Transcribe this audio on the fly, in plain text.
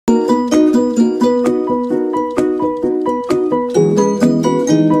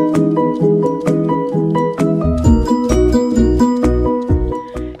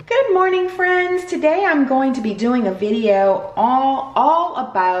video all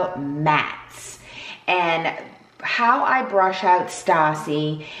about mats and how I brush out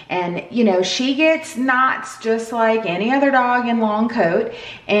Stassi. And you know, she gets knots just like any other dog in long coat,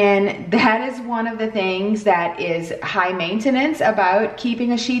 and that is one of the things that is high maintenance about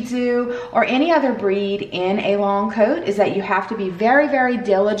keeping a Shih Tzu or any other breed in a long coat, is that you have to be very, very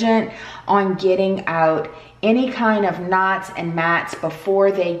diligent on getting out any kind of knots and mats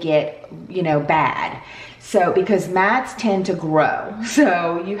before they get, you know, bad. So, because mats tend to grow.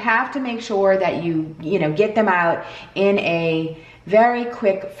 So you have to make sure that you know, get them out in a very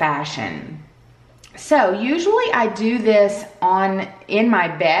quick fashion. So usually I do this in my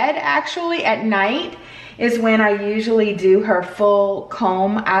bed, actually at night is when I usually do her full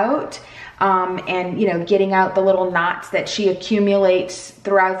comb out. And you know, getting out the little knots that she accumulates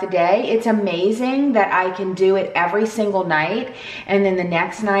throughout the day. It's amazing that I can do it every single night, and then the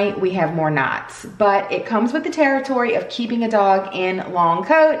next night we have more knots. But it comes with the territory of keeping a dog in long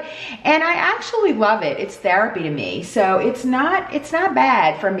coat, and I actually love it. It's therapy to me, so it's not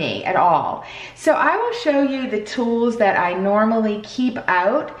bad for me at all. So I will show you the tools that I normally keep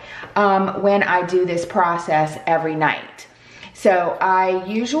out when I do this process every night. So I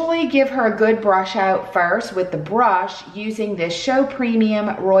usually give her a good brush out first with the brush using this Show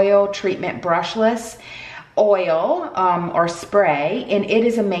Premium Royal Treatment Brushless oil or spray, and it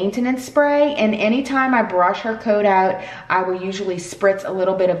is a maintenance spray, and anytime I brush her coat out, I will usually spritz a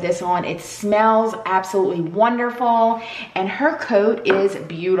little bit of this on. It smells absolutely wonderful, and her coat is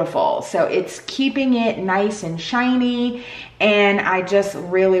beautiful, so it's keeping it nice and shiny, and I just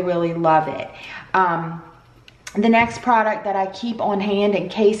really, really love it. The next product that I keep on hand in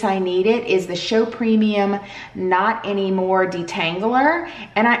case I need it is the Show Premium Not Anymore Detangler.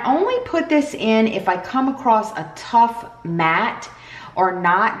 And I only put this in if I come across a tough mat or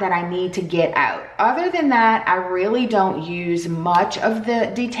knot that I need to get out. Other than that, I really don't use much of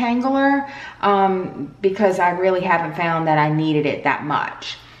the detangler because I really haven't found that I needed it that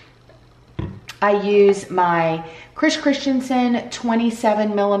much. I use my Chris Christensen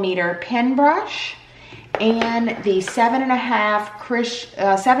 27mm pen brush and the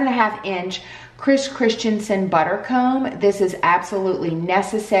 7.5 inch Chris Christensen butter comb. This is absolutely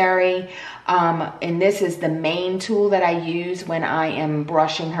necessary, and this is the main tool that I use when I am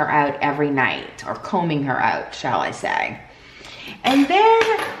brushing her out every night, or combing her out, shall I say. And then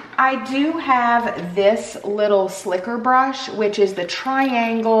I do have this little slicker brush, which is the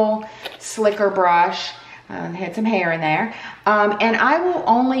triangle slicker brush. Had some hair in there, and I will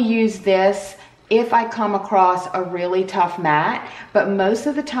only use this if I come across a really tough mat, but most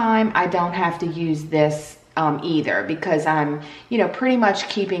of the time I don't have to use this either, because I'm, you know, pretty much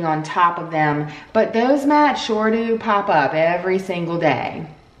keeping on top of them, but those mats sure do pop up every single day.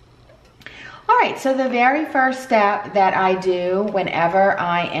 All right, so the very first step that I do whenever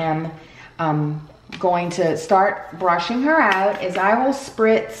I am going to start brushing her out is I will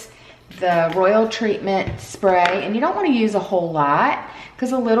spritz the Royal Treatment spray, and you don't want to use a whole lot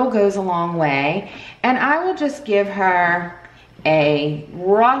because a little goes a long way, and I will just give her a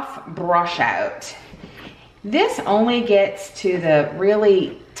rough brush out. This only gets to the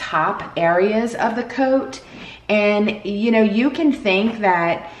really top areas of the coat, and you know, you can think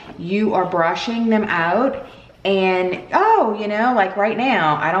that you are brushing them out and, oh, you know, like right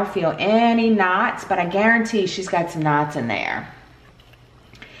now I don't feel any knots, but I guarantee she's got some knots in there.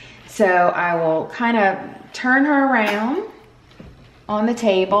 So I will kind of turn her around on the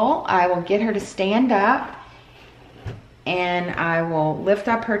table. I will get her to stand up, and I will lift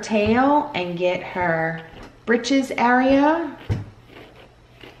up her tail and get her britches area.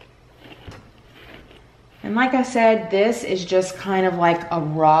 And like I said, this is just kind of like a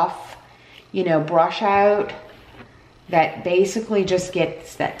rough, you know, brush out that basically just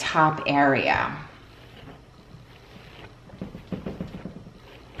gets that top area.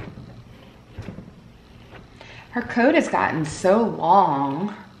 Her coat has gotten so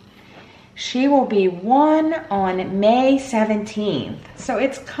long. She will be 1 on May 17th. So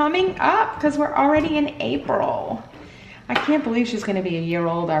it's coming up because we're already in April. I can't believe she's gonna be a year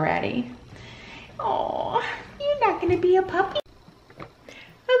old already. Oh, you're not gonna be a puppy.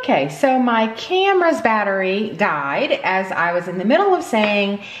 Okay, so my camera's battery died as I was in the middle of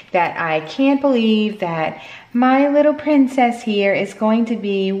saying that I can't believe that my little princess here is going to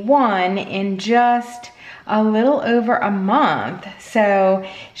be 1 in just a little over a month. So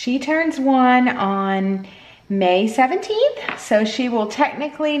she turns 1 on May 17th. So she will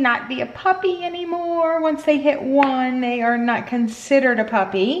technically not be a puppy anymore. Once they hit 1, they are not considered a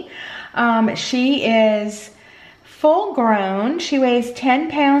puppy. She is full grown. She weighs 10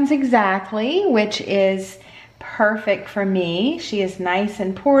 pounds exactly, which is perfect for me. She is nice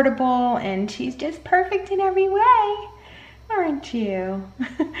and portable, and she's just perfect in every way. Aren't you?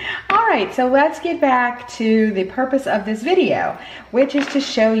 All right, so let's get back to the purpose of this video, which is to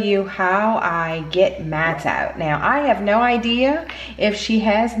show you how I get mats out. Now, I have no idea if she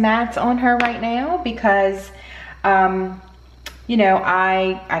has mats on her right now because, you know,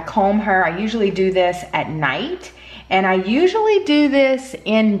 I comb her. I usually do this at night, and I usually do this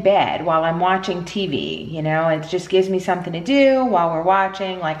in bed while I'm watching TV. You know, it just gives me something to do while we're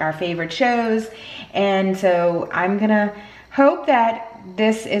watching like our favorite shows. And so I'm gonna hope that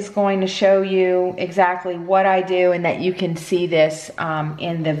this is going to show you exactly what I do and that you can see this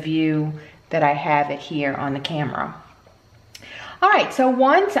in the view that I have it here on the camera. All right, so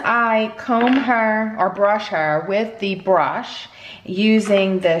once I comb her or brush her with the brush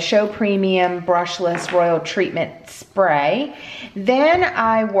using the Show Premium Brushless Royal Treatment Spray, then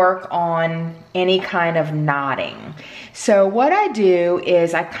I work on any kind of knotting. So what I do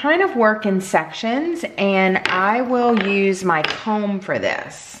is I kind of work in sections, and I will use my comb for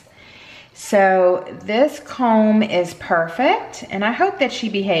this. So this comb is perfect, and I hope that she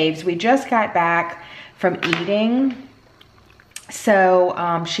behaves. We just got back from eating,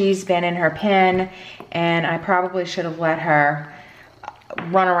 so she's been in her pen, and I probably should have let her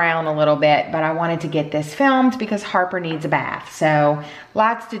run around a little bit, but I wanted to get this filmed because Harper needs a bath, so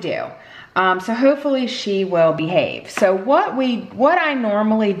lots to do. So hopefully she will behave. So what I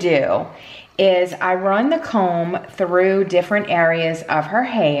normally do is I run the comb through different areas of her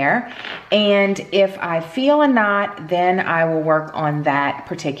hair, and if I feel a knot, then I will work on that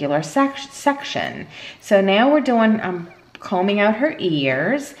particular section. So now I'm combing out her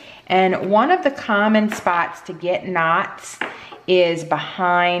ears, and one of the common spots to get knots is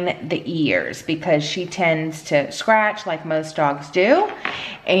behind the ears because she tends to scratch like most dogs do,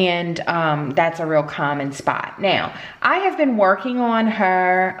 and that's a real common spot. Now, I have been working on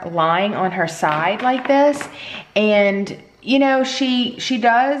her lying on her side like this, and you know, she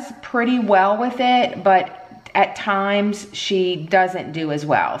does pretty well with it, but at times she doesn't do as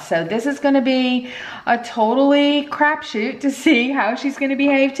well. So this is going to be a totally crapshoot to see how she's going to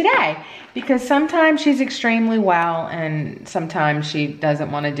behave today, because sometimes she's extremely well and sometimes she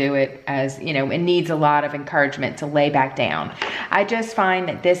doesn't want to do it, as you know, it needs a lot of encouragement to lay back down. I just find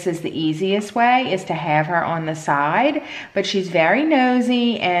that this is the easiest way, is to have her on the side, but she's very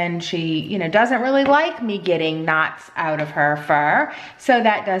nosy, and she, you know, doesn't really like me getting knots out of her fur, so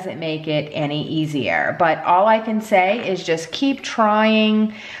that doesn't make it any easier. But all I can say is just keep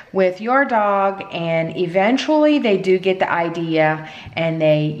trying with your dog, and eventually they do get the idea and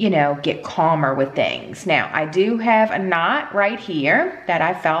they, you know, get calmer with things. Now, I do have a knot right here that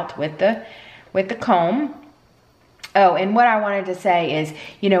I felt with the comb. Oh, and what I wanted to say is,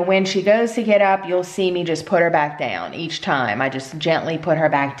 you know, when she goes to get up, you'll see me just put her back down each time. I just gently put her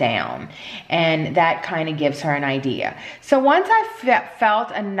back down, and that kind of gives her an idea. So once I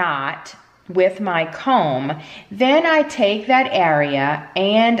felt a knot with my comb, then I take that area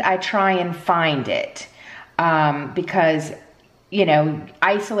and I try and find it, because, you know,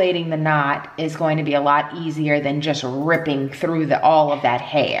 isolating the knot is going to be a lot easier than just ripping through all of that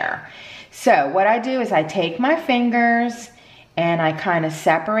hair. So what I do is I take my fingers and I kind of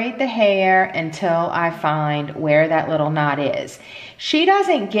separate the hair until I find where that little knot is. She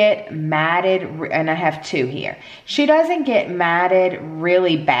doesn't get matted, and I have two here. She doesn't get matted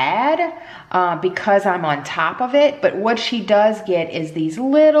really bad because I'm on top of it, but what she does get is these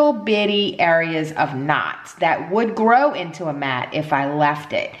little bitty areas of knots that would grow into a mat if I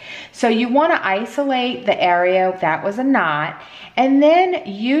left it. So you want to isolate the area that was a knot, and then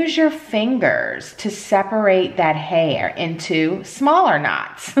use your fingers to separate that hair into smaller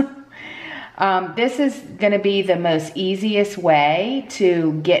knots. This is going to be the most easiest way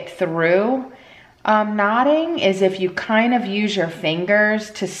to get through knotting, is if you kind of use your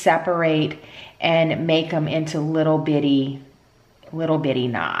fingers to separate and make them into little bitty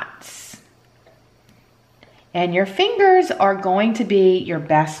knots. And your fingers are going to be your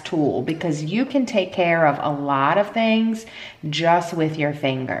best tool, because you can take care of a lot of things just with your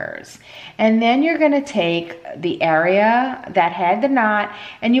fingers. And then you're going to take the area that had the knot,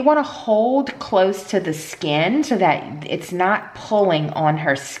 and you want to hold close to the skin so that it's not pulling on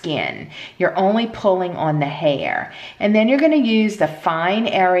her skin. You're only pulling on the hair. And then you're going to use the fine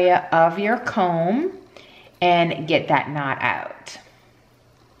area of your comb and get that knot out.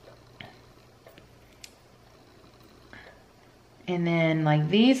 And then, like,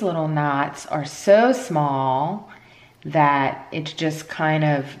 these little knots are so small that it's just kind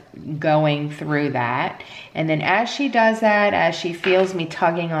of going through that. And then as she does that, as she feels me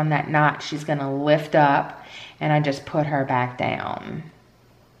tugging on that knot, she's going to lift up and I just put her back down.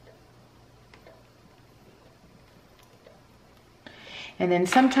 And then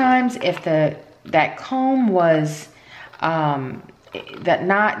sometimes if that comb was,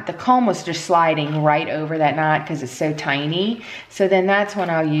 the comb was just sliding right over that knot because it's so tiny. So then that's when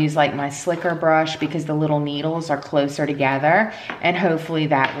I'll use like my slicker brush, because the little needles are closer together, and hopefully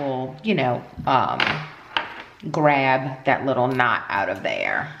that will, you know, grab that little knot out of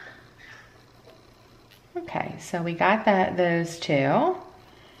there. Okay, so we got those two.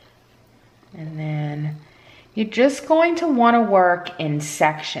 And then you're just going to want to work in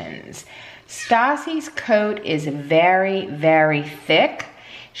sections. Stassi's coat is very, very thick.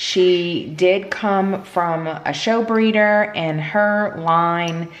 She did come from a show breeder, and her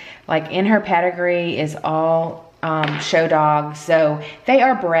line, like in her pedigree, is all show dogs. So they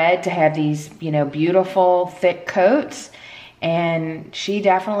are bred to have these, you know, beautiful thick coats. And she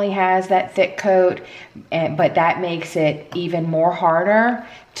definitely has that thick coat, but that makes it even more harder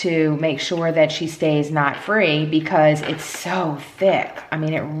to make sure that she stays knot free because it's so thick. I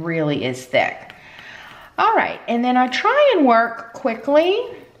mean, it really is thick. All right, and then I try and work quickly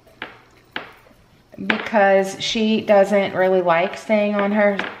because she doesn't really like staying on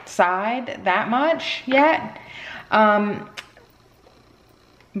her side that much yet.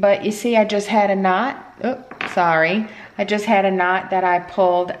 But you see, I just had a knot. Oops, sorry. I just had a knot that I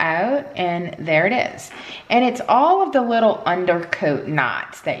pulled out, and there it is. And it's all of the little undercoat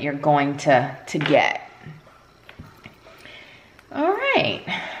knots that you're going to get. All right,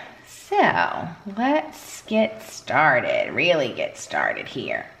 so let's get started, really get started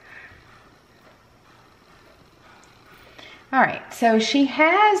here. All right, so she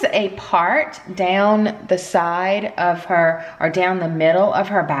has a part down the side of her, or down the middle of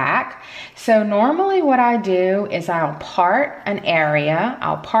her back. So normally what I do is I'll part an area,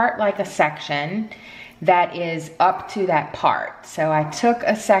 I'll part like a section that is up to that part. So I took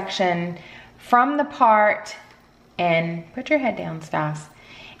a section from the part, and put your head down, Stas.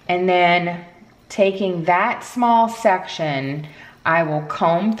 And then taking that small section, I will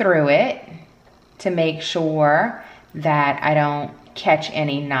comb through it to make sure that I don't catch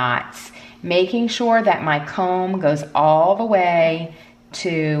any knots, making sure that my comb goes all the way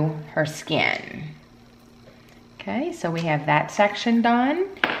to her skin. Okay, so we have that section done,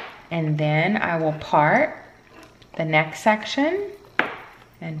 and then I will part the next section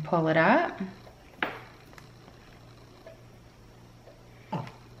and pull it up.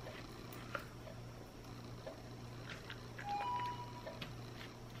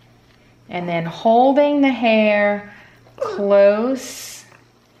 And then holding the hair close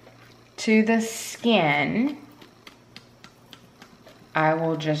to the skin, I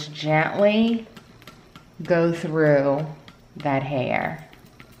will just gently go through that hair.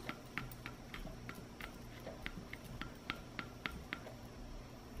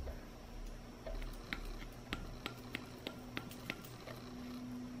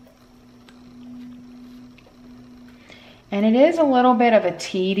 And it is a little bit of a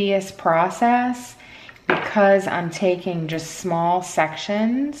tedious process because I'm taking just small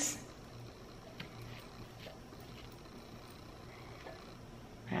sections.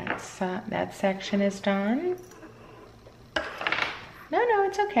 That section is done. No,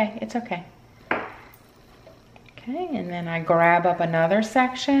 it's okay, it's okay. Okay, and then I grab up another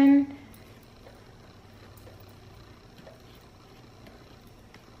section.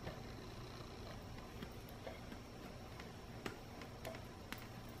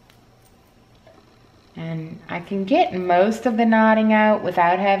 And I can get most of the knotting out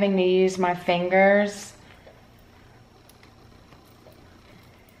without having to use my fingers.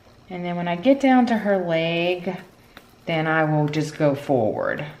 And then when I get down to her leg, then I will just go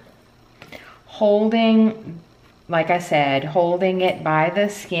forward. Holding, like I said, holding it by the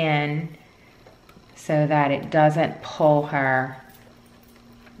skin so that it doesn't pull her,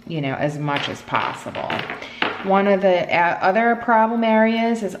 you know, as much as possible. One of the other problem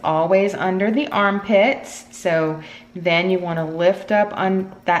areas is always under the armpits. So then you want to lift up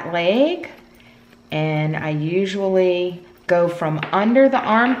on that leg, and I usually go from under the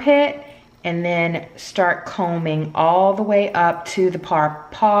armpit and then start combing all the way up to the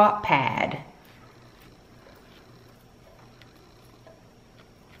paw pad.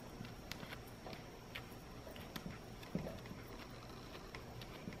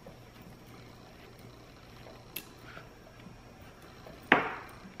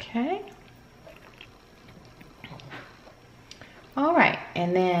 Okay. All right,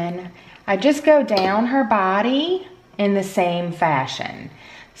 and then I just go down her body in the same fashion.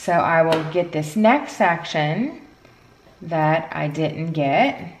 So I will get this next section that I didn't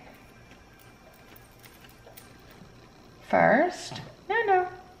get. first. No.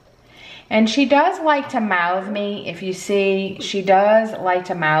 And she does like to mouth me. If you see, she does like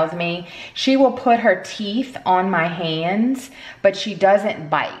to mouth me. She will put her teeth on my hands, but she doesn't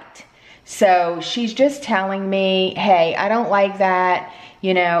bite. So she's just telling me, hey, I don't like that.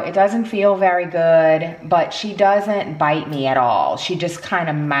 You know, it doesn't feel very good, but she doesn't bite me at all. She just kind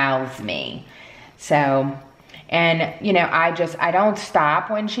of mouths me. So, and you know, I don't stop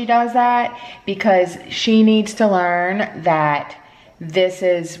when she does that, because she needs to learn that this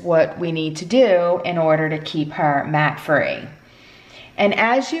is what we need to do in order to keep her mat free. And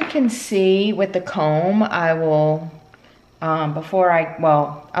as you can see with the comb, I will, I'll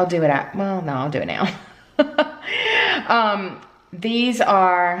do it I'll do it now. These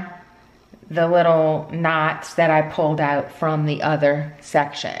are the little knots that I pulled out from the other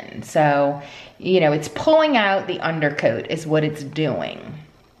section. So, you know, it's pulling out the undercoat is what it's doing.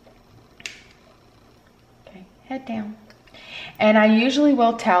 Okay, head down. And I usually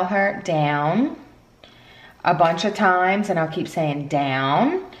will tell her down a bunch of times, and I'll keep saying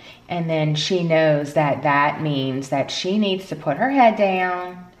down. And then she knows that that means that she needs to put her head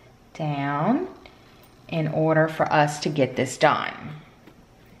down, in order for us to get this done.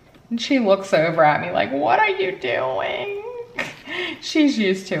 And she looks over at me like, what are you doing? She's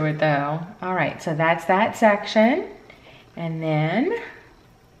used to it though. All right, so that's that section. And then,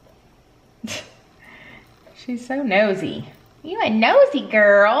 she's so nosy. You a nosy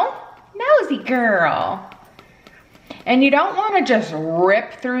girl. Nosy girl. And you don't want to just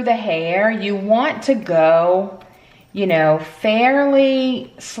rip through the hair. You want to go, you know,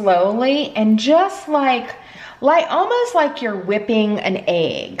 fairly slowly, and just like almost like you're whipping an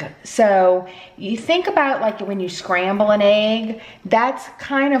egg. So you think about like when you scramble an egg, that's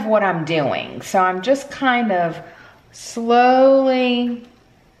kind of what I'm doing. So I'm just kind of slowly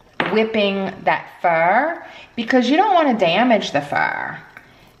whipping that fur, because you don't want to damage the fur.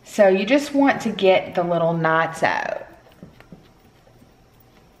 So you just want to get the little knots out.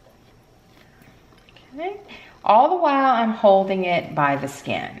 Okay. All the while I'm holding it by the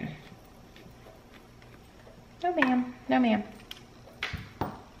skin. No ma'am, no ma'am.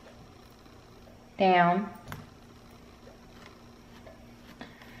 Down.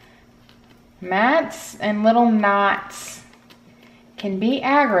 Mats and little knots can be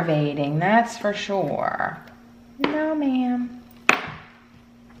aggravating, that's for sure. No ma'am.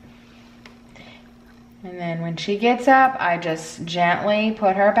 And then when she gets up, I just gently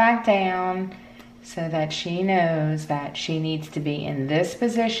put her back down so that she knows that she needs to be in this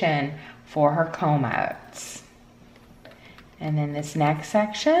position for her comb outs. And then this next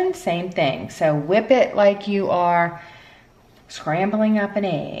section, same thing. So whip it like you are scrambling up an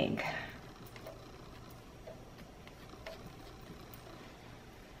egg.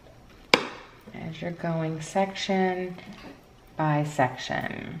 As you're going section by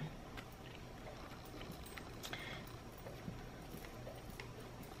section.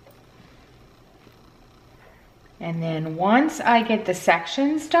 And then once I get the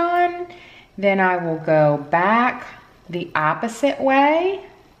sections done, then I will go back the opposite way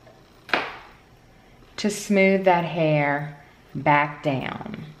to smooth that hair back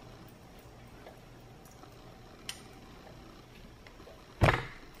down.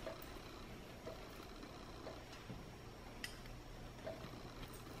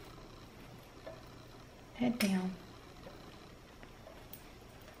 Head down.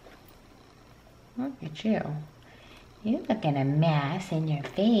 Look at you. You're looking a mess in your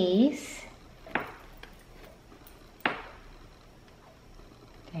face.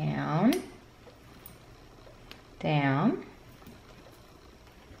 Down. Down.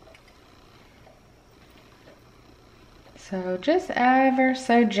 So just ever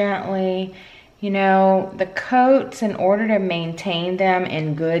so gently, you know, the coats, in order to maintain them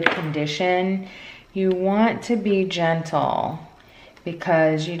in good condition, you want to be gentle,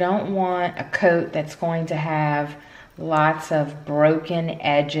 because you don't want a coat that's going to have lots of broken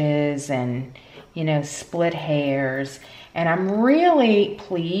edges and, you know, split hairs. And I'm really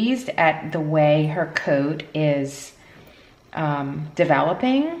pleased at the way her coat is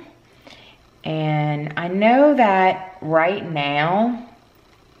developing. And I know that right now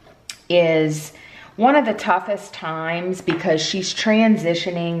is one of the toughest times, because she's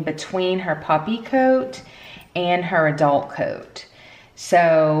transitioning between her puppy coat and her adult coat.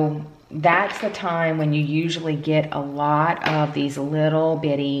 So that's the time when you usually get a lot of these little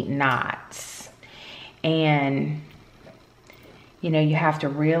bitty knots. And, you know, you have to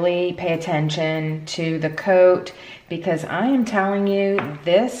really pay attention to the coat, because I am telling you,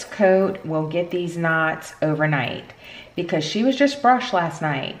 this coat will get these knots overnight. because she was just brushed last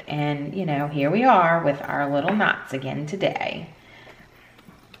night. And, you know, here we are with our little knots again today.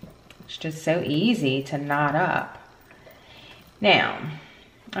 It's just so easy to knot up. Now,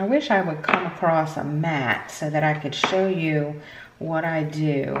 I wish I would come across a mat so that I could show you what I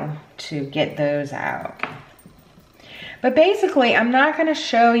do to get those out. But basically, I'm not going to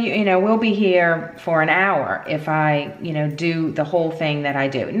show you, you know, we'll be here for an hour if I, you know, do the whole thing that I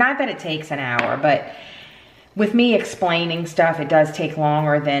do. Not that it takes an hour, but with me explaining stuff, it does take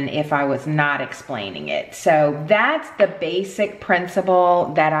longer than if I was not explaining it. So that's the basic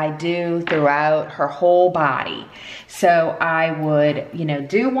principle that I do throughout her whole body. So I would, you know,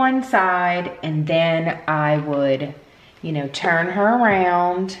 do one side, and then I would, you know, turn her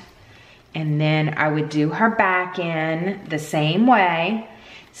around, and then I would do her back in the same way.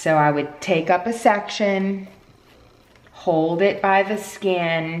 So I would take up a section, hold it by the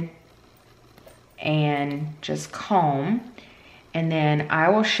skin, and just comb. And then I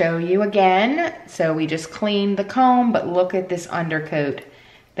will show you again. So we just cleaned the comb, but look at this undercoat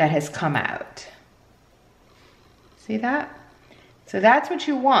that has come out. See that? So that's what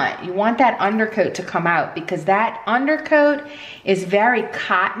you want. You want that undercoat to come out, because that undercoat is very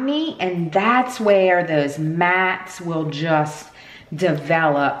cottony, and that's where those mats will just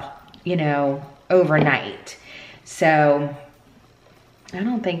develop, you know, overnight. So I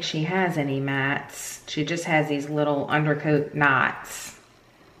don't think she has any mats. She just has these little undercoat knots.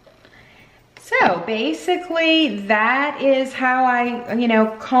 So basically that is how I, you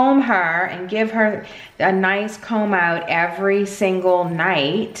know, comb her and give her a nice comb out every single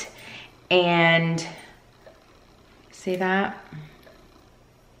night. And see that?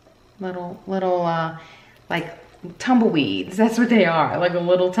 Little like tumbleweeds. That's what they are, like a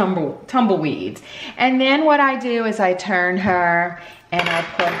little tumbleweeds. And then what I do is I turn her and I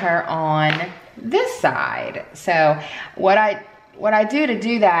put her on this side. So what I do to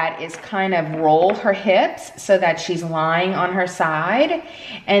do that is kind of roll her hips so that she's lying on her side.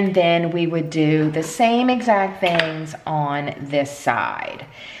 And then we would do the same exact things on this side.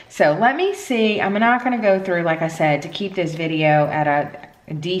 So let me see. I'm not going to go through, like I said, to keep this video at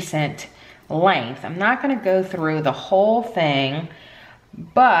a decent length. I'm not going to go through the whole thing,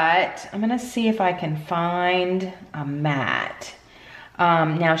 but I'm going to see if I can find a mat.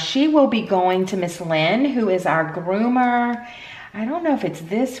 Now she will be going to Miss Lynn, who is our groomer. I don't know if it's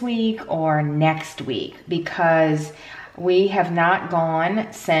this week or next week, because we have not gone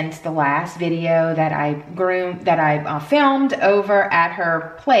since the last video that I filmed over at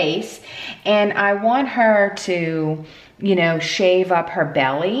her place. And I want her to, you know, shave up her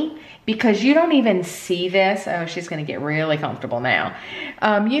belly, because you don't even see this. Oh, she's going to get really comfortable now.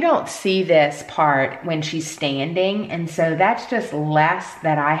 You don't see this part when she's standing. And so that's just less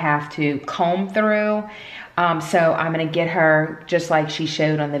that I have to comb through. So I'm going to get her just like she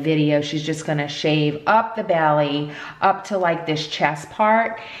showed on the video. She's just going to shave up the belly up to like this chest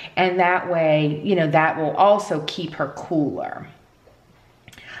part. And that way, you know, that will also keep her cooler.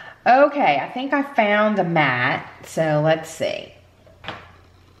 Okay, I think I found the mat. So let's see.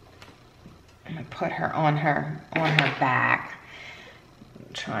 I'm going to put her on her back.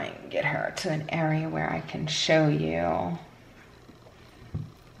 Try and get her to an area where I can show you.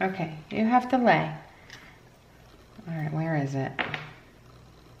 Okay, you have to lay. All right, where is it?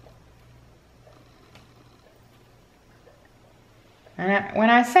 And when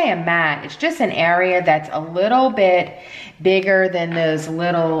I say a mat, it's just an area that's a little bit bigger than those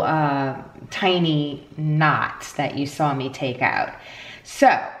little tiny knots that you saw me take out. So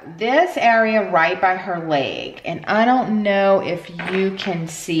this area right by her leg, and I don't know if you can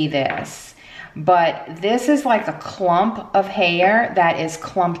see this, but this is like a clump of hair that is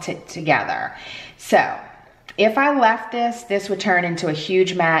clumped together. So if I left this would turn into a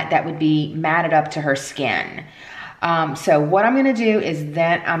huge mat that would be matted up to her skin. So what I'm going to do is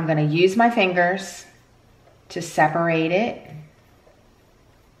then I'm going to use my fingers to separate it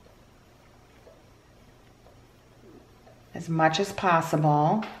as much as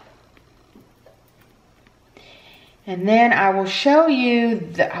possible. And then I will show you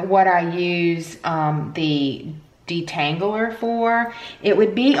what I use the detangler for. It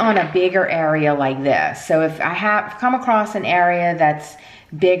would be on a bigger area like this. So if I have come across an area that's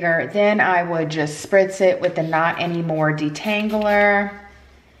bigger, then I would just spritz it with the Not Anymore detangler,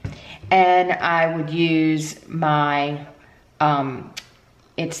 and I would use my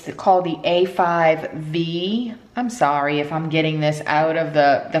it's called the A5V. I'm sorry if I'm getting this out of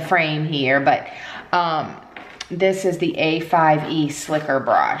the frame here, but this is the A5E slicker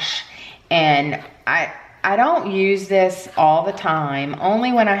brush, and I don't use this all the time,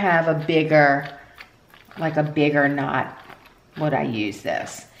 only when I have a bigger like a bigger knot would I use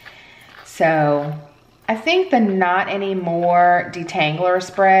this. So I think the Not Anymore detangler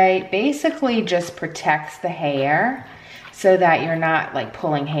spray basically just protects the hair so that you're not like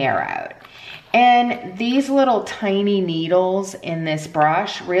pulling hair out. And these little tiny needles in this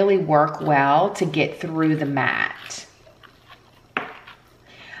brush really work well to get through the mat.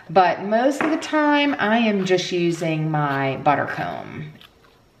 But most of the time I am just using my butter comb.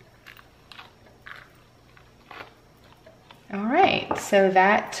 All right, so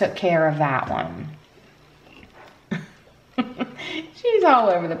that took care of that one. She's all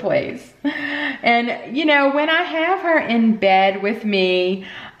over the place. And you know, when I have her in bed with me,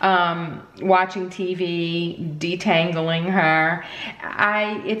 watching TV, detangling her,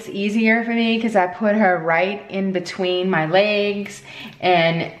 it's easier for me because I put her right in between my legs,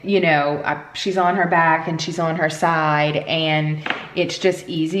 and you know, she's on her back and she's on her side, and it's just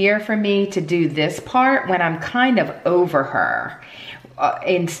easier for me to do this part when I'm kind of over her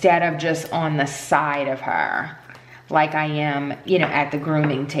instead of just on the side of her like I am, you know, at the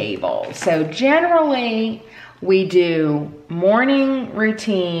grooming table. So generally we do morning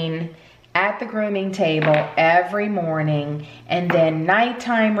routine at the grooming table every morning, and then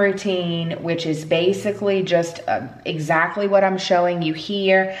nighttime routine, which is basically just exactly what I'm showing you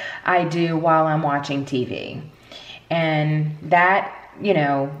here, I do while I'm watching TV. And that, you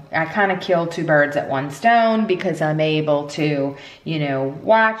know, I kind of kill two birds at one stone because I'm able to, you know,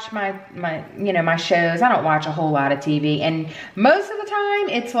 watch my shows. I don't watch a whole lot of TV, and most of the time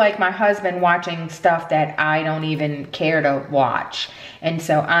it's like my husband watching stuff that I don't even care to watch. And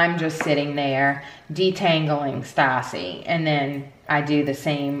so I'm just sitting there detangling Stassi, and then I do the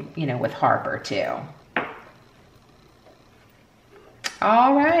same, you know, with Harper too.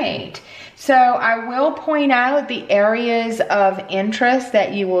 All right, so I will point out the areas of interest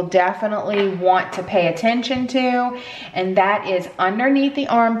that you will definitely want to pay attention to, and that is underneath the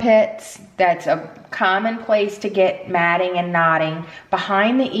armpits. That's a common place to get matting and knotting,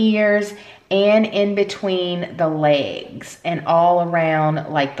 behind the ears, and in between the legs and all around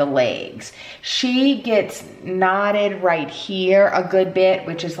like the legs. She gets knotted right here a good bit,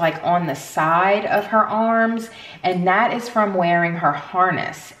 which is like on the side of her arms, and that is from wearing her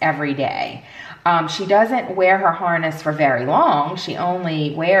harness every day. She doesn't wear her harness for very long. She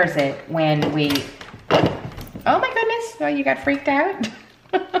only wears it when we, oh my goodness, oh, you got freaked out?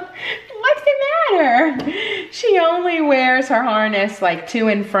 What's the matter? She only wears her harness like to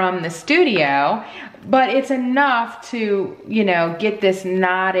and from the studio, but it's enough to, you know, get this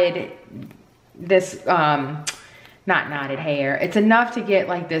knotted, not knotted hair. It's enough to get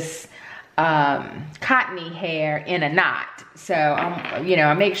like this cottony hair in a knot. So, you know,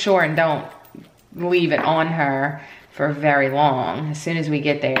 I make sure and don't leave it on her for very long. As soon as we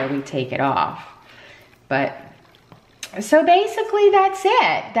get there, we take it off. But so basically that's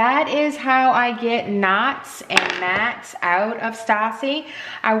it. That is how I get knots and mats out of Stassi.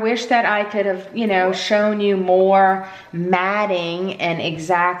 I wish that I could have, you know, shown you more matting and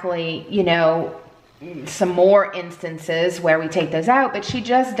exactly, you know, some more instances where we take those out, but she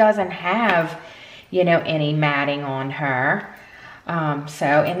just doesn't have, you know, any matting on her.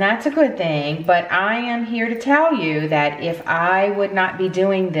 And that's a good thing, but I am here to tell you that if I would not be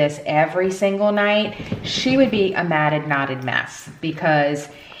doing this every single night, she would be a matted, knotted mess, because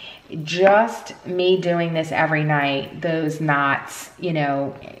just me doing this every night, those knots, you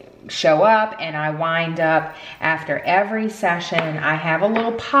know, show up, and I wind up after every session, I have a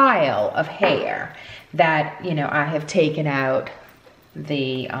little pile of hair that, you know, I have taken out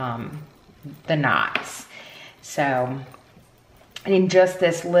the knots. So in just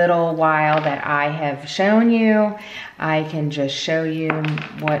this little while that I have shown you, I can just show you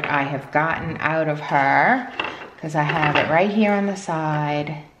what I have gotten out of her, because I have it right here on the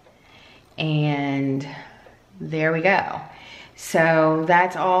side, and there we go. So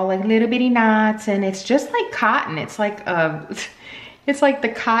that's all like little bitty knots, and it's just like cotton. It's like it's like the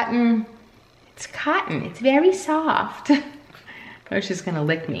cotton. It's cotton. It's very soft. Oh, she's gonna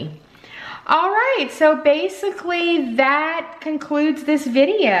lick me. All right, so basically that concludes this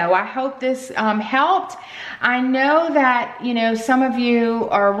video. I hope this helped. I know that, you know, some of you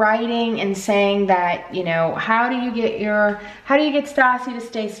are writing and saying that, you know, how do you get Stassi to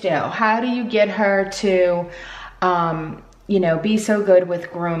stay still? How do you get her to, you know, be so good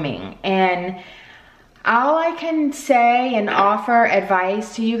with grooming? And all I can say and offer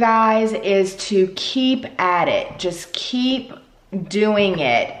advice to you guys is to keep at it. Just keep doing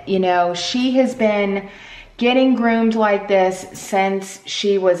it. You know, she has been getting groomed like this since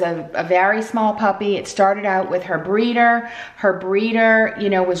she was a very small puppy. It started out with her breeder. Her breeder,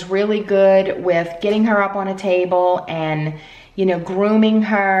 you know, was really good with getting her up on a table and, you know, grooming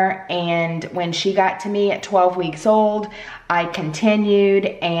her. And when she got to me at 12 weeks old, I continued,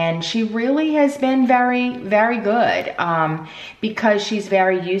 and she really has been very, very good because she's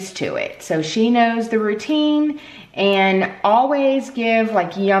very used to it. So she knows the routine, and always give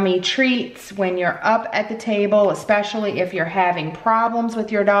like yummy treats when you're up at the table, especially if you're having problems with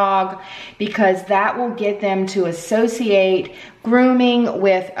your dog, because that will get them to associate grooming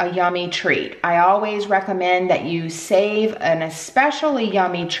with a yummy treat. I always recommend that you save an especially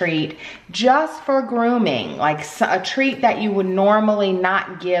yummy treat just for grooming, like a treat that you would normally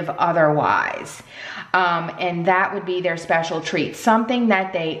not give otherwise. And that would be their special treat, something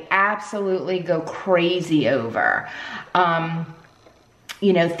that they absolutely go crazy over.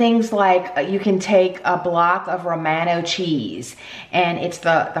 You know, things like you can take a block of Romano cheese, and it's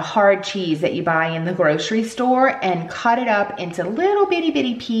the hard cheese that you buy in the grocery store, and cut it up into little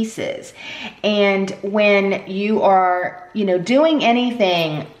bitty pieces. And when you are, you know, doing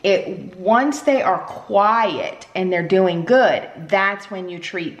anything, once they are quiet and they're doing good, that's when you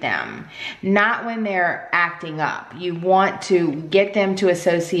treat them, not when they're acting up. You want to get them to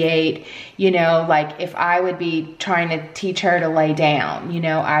associate, you know, like if I would be trying to teach her to lay down, you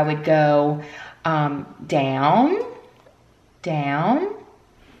know, I would go down, down,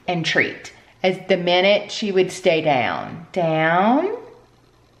 and treat. As the minute she would stay down, down,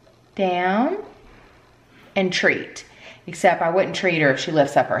 down, and treat. Except I wouldn't treat her if she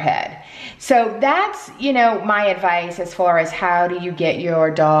lifts up her head. So that's, you know, my advice as far as how do you get your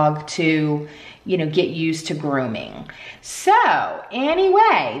dog to, you know, get used to grooming. So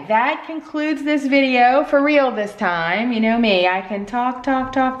anyway, that concludes this video for real this time. You know me, I can talk.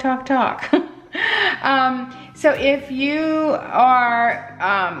 So if you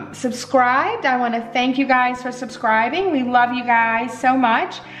are subscribed, I want to thank you guys for subscribing. We love you guys so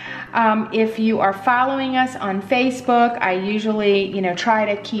much. If you are following us on Facebook, I usually, you know,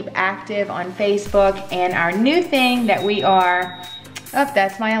 try to keep active on Facebook. And our new thing that we are, oh,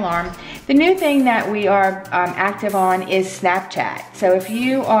 that's my alarm. The new thing that we are active on is Snapchat. So if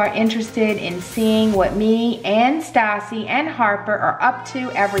you are interested in seeing what me and Stassi and Harper are up to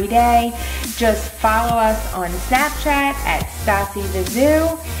every day, just follow us on Snapchat at Stassi the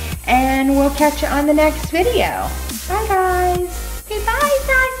Zoo, and we'll catch you on the next video. Bye guys. Goodbye,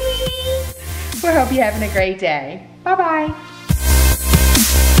 Stassi. We hope you're having a great day. Bye-bye.